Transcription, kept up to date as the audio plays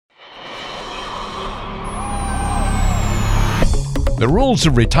The rules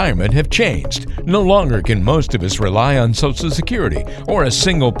of retirement have changed. No longer can most of us rely on Social Security or a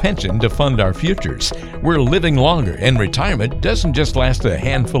single pension to fund our futures. We're living longer, and retirement doesn't just last a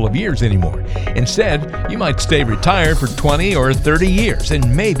handful of years anymore. Instead, you might stay retired for 20 or 30 years,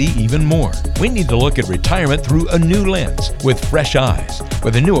 and maybe even more. We need to look at retirement through a new lens, with fresh eyes,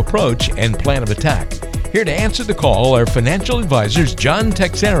 with a new approach and plan of attack. Here to answer the call are financial advisors John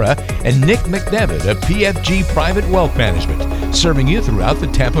Texera and Nick McDevitt of PFG Private Wealth Management, serving you throughout the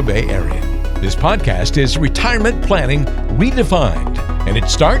Tampa Bay area. This podcast is Retirement Planning Redefined, and it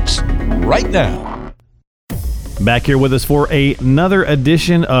starts right now. Back here with us for another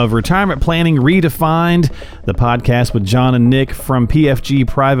edition of Retirement Planning Redefined, the podcast with John and Nick from PFG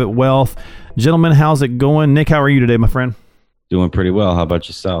Private Wealth. Gentlemen, how's it going? Nick, how are you today, my friend? Doing pretty well. How about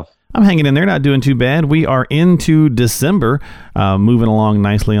yourself? I'm hanging in there, not doing too bad. We are into December, moving along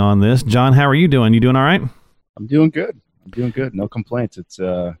nicely on this. John, how are you doing? You doing all right? I'm doing good. No complaints. It's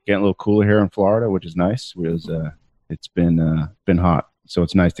getting a little cooler here in Florida, which is nice. It's been hot, so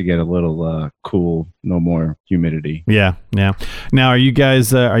it's nice to get a little cool, no more humidity. Yeah. Now, are you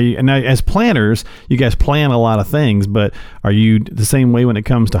guys? Now, as planners? You guys plan a lot of things, but are you the same way when it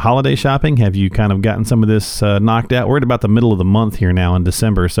comes to holiday shopping? Have you kind of gotten some of this knocked out? We're at about the middle of the month here now in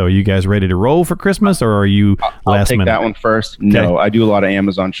December, so are you guys ready to roll for Christmas, or are you I'll take minute? that one first. Okay. No, I do a lot of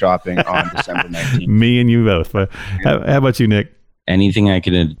Amazon shopping on December 19th. Me and you both. But how about you, Nick? Anything I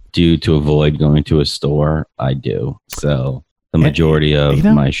can do to avoid going to a store, I do. So the majority of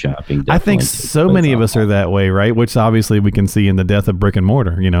my shopping. I think so many of us are that way, right? Which obviously we can see in the death of brick and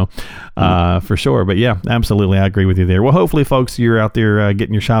mortar, for sure. But yeah, absolutely. I agree with you there. Well, hopefully, folks, you're out there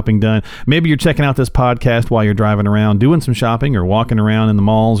getting your shopping done. Maybe you're checking out this podcast while you're driving around, doing some shopping or walking around in the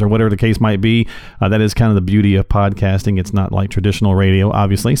malls or whatever the case might be. That is kind of the beauty of podcasting. It's not like traditional radio,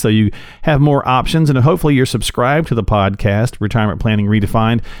 obviously. So you have more options, and hopefully you're subscribed to the podcast, Retirement Planning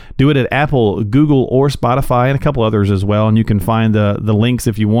Redefined. Do it at Apple, Google, or Spotify, and a couple others as well. And you can find the links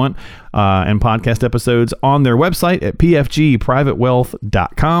if you want and podcast episodes on their website at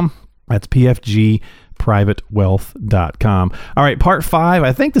pfgprivatewealth.com. That's pfgprivatewealth.com. All right, part 5.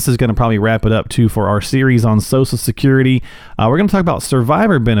 I think this is going to probably wrap it up too for our series on Social Security. We're going to talk about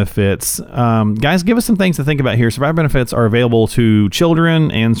survivor benefits. Guys, give us some things to think about here. Survivor benefits are available to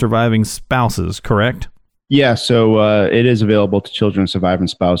children and surviving spouses, correct? Yeah, so it is available to children, surviving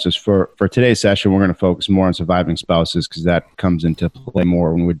spouses. For today's session, we're going to focus more on surviving spouses because that comes into play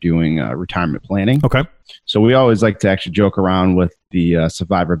more when we're doing retirement planning. Okay. So we always like to actually joke around with the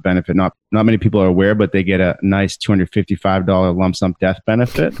survivor benefit. Not many people are aware, but they get a nice $255 lump sum death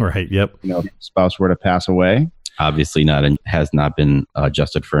benefit. Right. Yep. If the spouse were to pass away. Obviously, has not been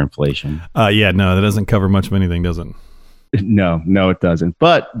adjusted for inflation. Yeah, no, that doesn't cover much of anything, does it? No, it doesn't.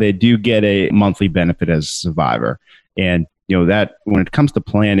 But they do get a monthly benefit as a survivor. And, that when it comes to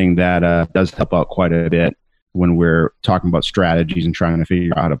planning, that does help out quite a bit when we're talking about strategies and trying to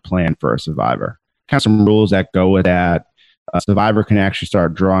figure out how to plan for a survivor. Kind of some rules that go with that. A survivor can actually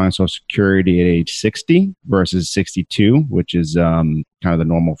start drawing Social Security at age 60 versus 62, which is kind of the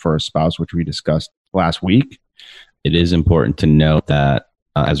normal for a spouse, which we discussed last week. It is important to note that,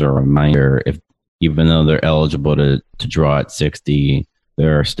 as a reminder, even though they're eligible to draw at 60,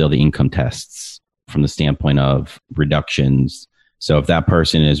 there are still the income tests from the standpoint of reductions. So if that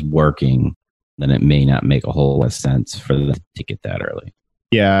person is working, then it may not make a whole lot of sense for them to get that early.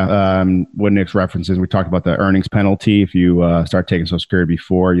 Yeah, what Nick's references, we talked about the earnings penalty. If you start taking Social Security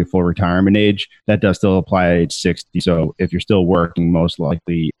before your full retirement age, that does still apply at age 60. So if you're still working, most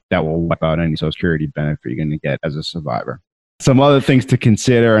likely that will wipe out any Social Security benefit you're going to get as a survivor. Some other things to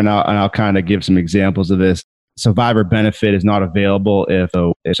consider, and I'll kind of give some examples of this. Survivor benefit is not available if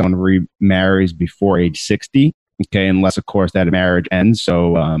someone remarries before age 60, okay, unless, of course, that marriage ends.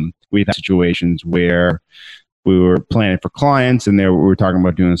 So we've had situations where we were planning for clients, and we were talking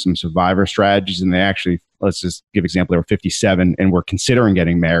about doing some survivor strategies, and they actually, let's just give an example, they were 57 and were considering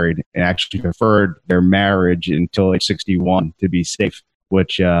getting married and actually deferred their marriage until age 61 to be safe,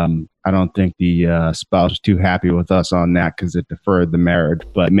 which I don't think the spouse was too happy with us on that because it deferred the marriage,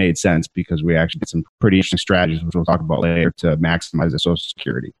 but it made sense because we actually did some pretty interesting strategies, which we'll talk about later, to maximize the Social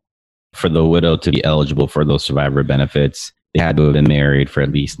Security. For the widow to be eligible for those survivor benefits, they had to have been married for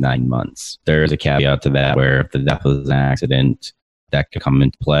at least 9 months. There is a caveat to that where if the death was an accident, that could come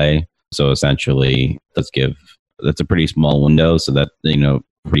into play. So essentially, that's a pretty small window, so that,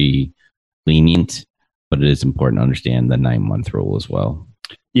 pretty lenient, but it is important to understand the 9-month rule as well.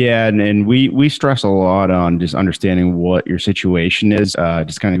 Yeah, and we stress a lot on just understanding what your situation is.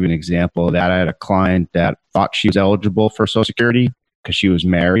 Just kind of give an example of that. I had a client that thought she was eligible for Social Security because she was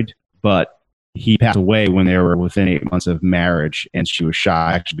married, but he passed away when they were within 8 months of marriage, and she was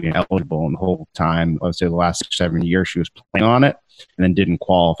shy actually being eligible. And the whole time, I would say the last 6-7 years, she was playing on it and then didn't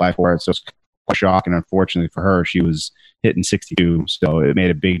qualify for it. So it's quite shocking. Unfortunately for her, she was hitting 62. So it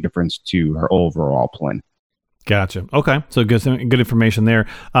made a big difference to her overall plan. Gotcha. Okay. So good information there.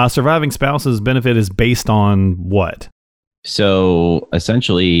 Surviving spouse's benefit is based on what? So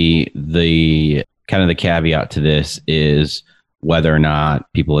essentially, the kind of the caveat to this is whether or not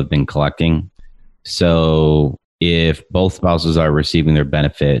people have been collecting. So if both spouses are receiving their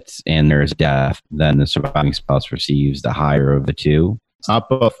benefits and there's death, then the surviving spouse receives the higher of the two. Not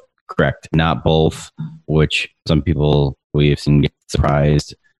both. Correct. Not both, which some people we have seen get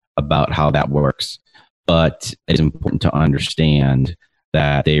surprised about how that works. But it's important to understand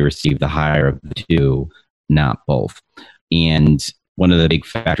that they receive the higher of the two, not both. And one of the big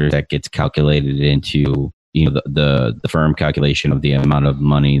factors that gets calculated into the firm calculation of the amount of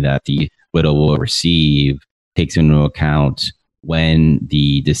money that the widow will receive takes into account when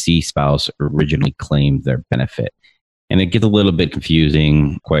the deceased spouse originally claimed their benefit. And it gets a little bit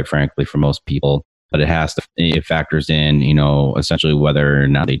confusing, quite frankly, for most people, but it factors in, essentially whether or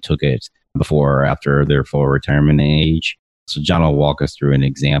not they took it before or after their full retirement age. So John will walk us through an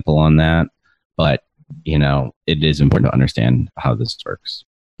example on that, but it is important to understand how this works.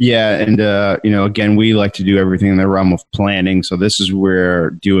 Yeah. And, again, we like to do everything in the realm of planning. So this is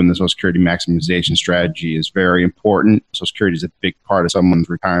where doing the Social Security maximization strategy is very important. Social Security is a big part of someone's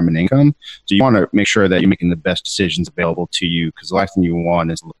retirement income. So you want to make sure that you're making the best decisions available to you, because the last thing you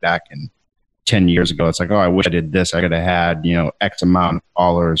want is to look back and 10 years ago, it's like, oh, I wish I did this. I could have had, X amount of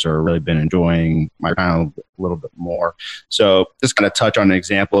dollars or really been enjoying my retirement a little bit more. So just kind of touch on an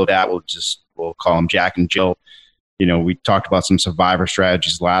example of that. We'll call them Jack and Jill. We talked about some survivor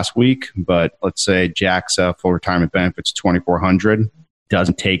strategies last week, but let's say Jack's full retirement benefits $2,400,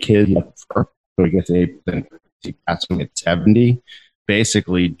 doesn't take his, so he gets 8%, he passes away at 70.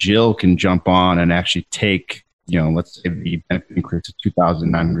 Basically, Jill can jump on and actually take, let's say the benefit increase to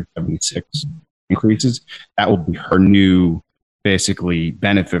 2,976 increases. That will be her new basically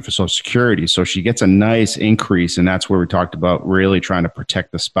benefit for Social Security. So she gets a nice increase, and that's where we talked about really trying to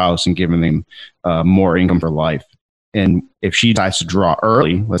protect the spouse and giving them more income for life. And if she decides to draw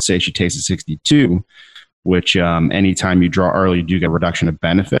early, let's say she takes a 62, which anytime you draw early, you do get a reduction of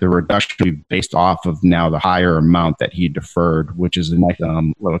benefit. The reduction will be based off of now the higher amount that he deferred, which is a nice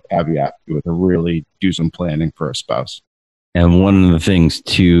little caveat to it, to really do some planning for a spouse. And one of the things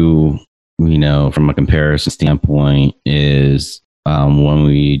too, from a comparison standpoint is when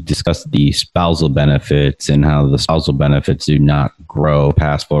we discuss the spousal benefits and how the spousal benefits do not grow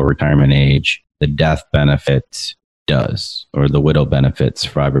past full retirement age, the death benefit does, or the widow benefit,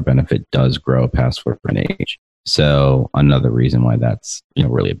 survivor benefit does grow past full retirement age. So another reason why that's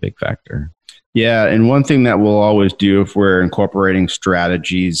really a big factor. Yeah, and one thing that we'll always do if we're incorporating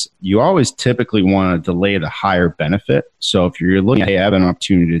strategies, you always typically want to delay the higher benefit. So if you're looking at, hey, I have an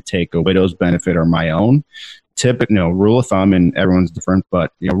opportunity to take a widow's benefit or my own, rule of thumb, and everyone's different,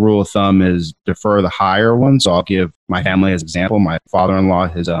 but rule of thumb is defer the higher one. So I'll give my family as an example. My father-in-law,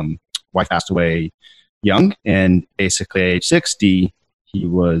 his wife passed away young, and basically age 60, he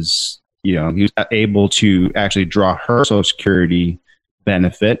was able to actually draw her Social Security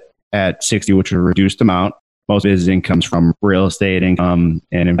benefit at 60, which was a reduced amount. Most of his income's from real estate income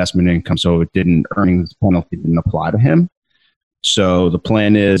and investment income, so earnings penalty didn't apply to him. So the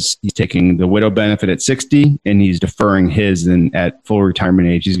plan is he's taking the widow benefit at 60 and he's deferring his, and at full retirement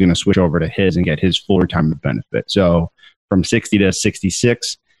age, he's going to switch over to his and get his full retirement benefit. So from 60 to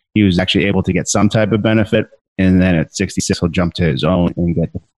 66, he was actually able to get some type of benefit. And then at 66, he'll jump to his own and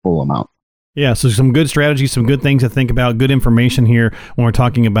get the full amount. Yeah, so some good strategies, some good things to think about, good information here when we're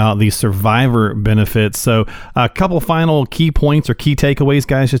talking about the survivor benefits. So a couple final key points or key takeaways,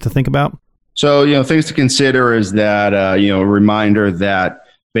 guys, just to think about. So, things to consider is that, a reminder that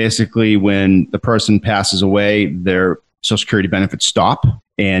basically when the person passes away, their Social Security benefits stop.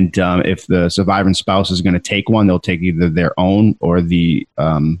 And if the surviving spouse is going to take one, they'll take either their own or the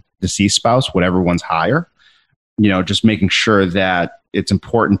deceased spouse, whatever one's higher. Just making sure that it's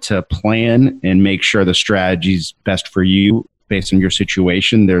important to plan and make sure the strategy's best for you based on your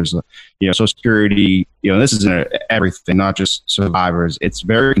situation. There's, Social Security, this is everything, not just survivors. It's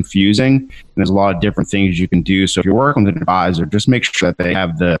very confusing, and there's a lot of different things you can do. So if you're working with an advisor, just make sure that they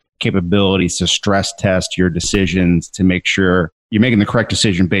have the capabilities to stress test your decisions to make sure you're making the correct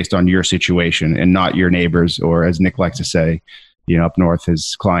decision based on your situation and not your neighbors, or as Nick likes to say, up north,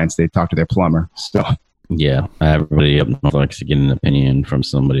 his clients, they talk to their plumber. So. Yeah, everybody up north likes to get an opinion from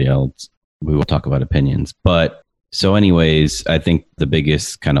somebody else. We will talk about opinions, but So anyways, I think the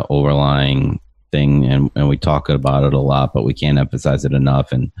biggest kind of overlying thing, and we talk about it a lot, but we can't emphasize it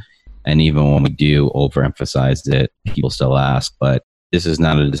enough. And even when we do overemphasize it, people still ask, but this is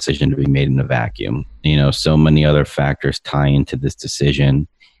not a decision to be made in a vacuum. So many other factors tie into this decision.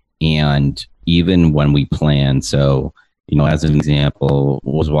 And even when we plan, so, as an example, I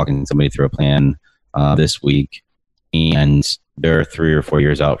was walking somebody through a plan this week, and they're 3 or 4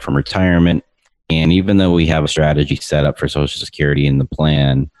 years out from retirement. And even though we have a strategy set up for Social Security in the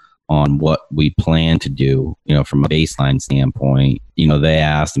plan on what we plan to do, from a baseline standpoint, they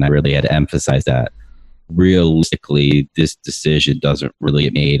asked, and I really had to emphasize that realistically, this decision doesn't really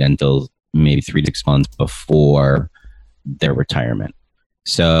get made until maybe 3 to 6 months before their retirement.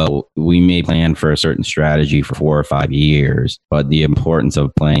 So we may plan for a certain strategy for 4 or 5 years, but the importance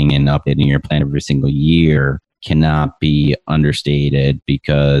of planning and updating your plan every single year cannot be understated,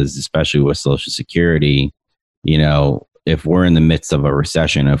 because especially with Social Security, if we're in the midst of a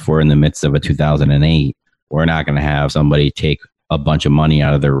recession, if we're in the midst of a 2008, we're not going to have somebody take a bunch of money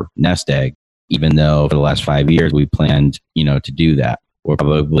out of their nest egg, even though for the last 5 years we planned, to do that. We're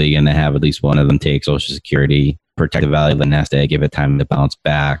probably going to have at least one of them take Social Security, protect the value of the nest egg, give it time to bounce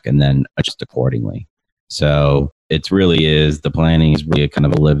back, and then adjust accordingly. So it really is, the planning is really a kind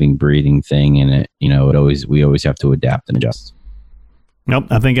of a living, breathing thing, and we always have to adapt and adjust. Nope,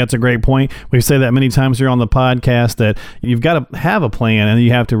 I think that's a great point. We've said that many times here on the podcast, that you've got to have a plan, and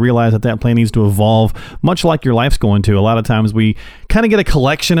you have to realize that plan needs to evolve, much like your life's going to. A lot of times we kind of get a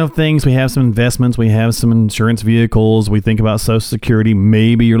collection of things. We have some investments, we have some insurance vehicles, we think about Social Security.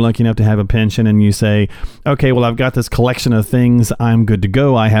 Maybe you're lucky enough to have a pension, and you say, okay, well, I've got this collection of things, I'm good to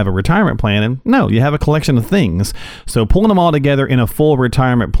go, I have a retirement plan. And no, you have a collection of things. So pulling them all together in a full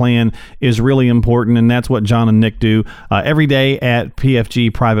retirement plan is really important, and that's what John and Nick do every day at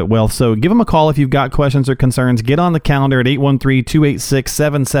PFG Private Wealth. So give them a call if you've got questions or concerns. Get on the calendar at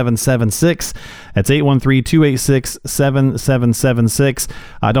 813-286-7776. That's 813-286-7776.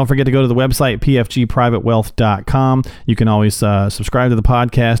 Don't forget to go to the website, pfgprivatewealth.com. You can always subscribe to the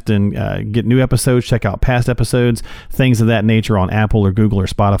podcast and get new episodes, check out past episodes, things of that nature on Apple or Google or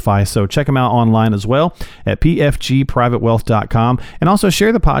Spotify. So check them out online as well at pfgprivatewealth.com. And also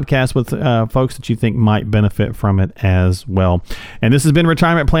share the podcast with folks that you think might benefit from it as well. And this has been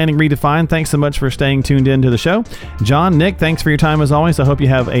Retirement Planning Redefined. Thanks so much for staying tuned in to the show. John, Nick, thanks for your time as always. I hope you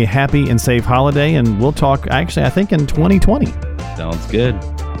have a happy and safe holiday, and we'll talk, actually, I think in 2020. Sounds good.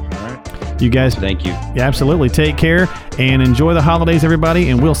 All right. You guys, thank you. Yeah, absolutely. Take care and enjoy the holidays, everybody.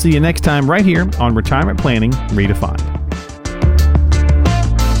 And we'll see you next time right here on Retirement Planning Redefined.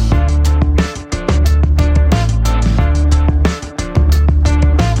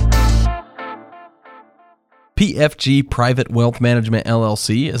 PFG Private Wealth Management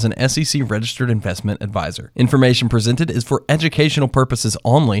LLC is an SEC-registered investment advisor. Information presented is for educational purposes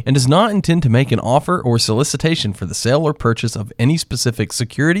only and does not intend to make an offer or solicitation for the sale or purchase of any specific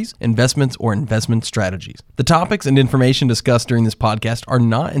securities, investments, or investment strategies. The topics and information discussed during this podcast are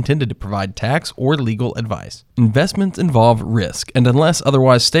not intended to provide tax or legal advice. Investments involve risk and, unless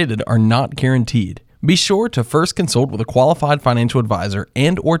otherwise stated, are not guaranteed. Be sure to first consult with a qualified financial advisor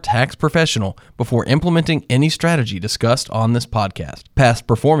and or tax professional before implementing any strategy discussed on this podcast. Past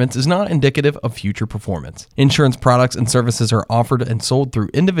performance is not indicative of future performance. Insurance products and services are offered and sold through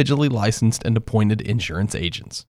individually licensed and appointed insurance agents.